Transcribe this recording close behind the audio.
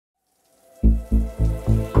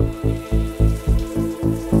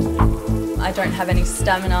I don't have any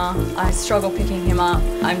stamina. I struggle picking him up.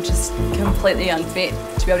 I'm just completely unfit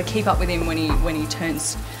to be able to keep up with him when he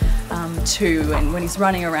turns 2 and when he's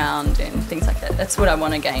running around and things like that. That's what I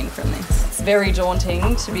want to gain from this. It's very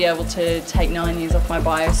daunting to be able to take 9 years off my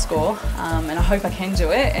bio score, and I hope I can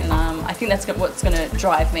do it, and I think that's what's going to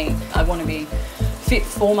drive me. I want to be fit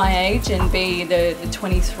for my age and be the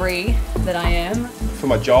 23 that I am. For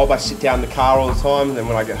my job, I sit down in the car all the time, and then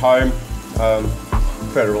when I get home,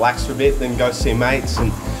 prefer to relax for a bit, then go see mates,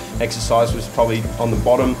 and exercise was probably on the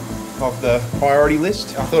bottom of the priority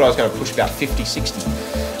list. I thought I was going to push about 50, 60,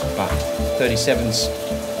 but 37's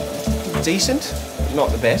decent, not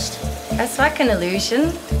the best. It's like an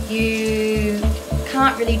illusion. You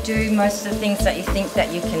can't really do most of the things that you think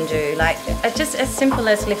that you can do. Like, it's just as simple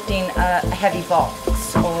as lifting a heavy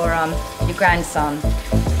box or your grandson.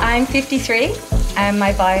 I'm 53 and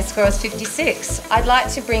my bio score is 56. I'd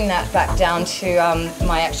like to bring that back down to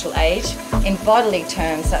my actual age. In bodily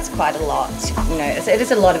terms, that's quite a lot. You know, it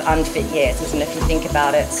is a lot of unfit years, isn't it, if you think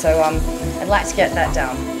about it? So I'd like to get that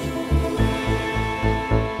down.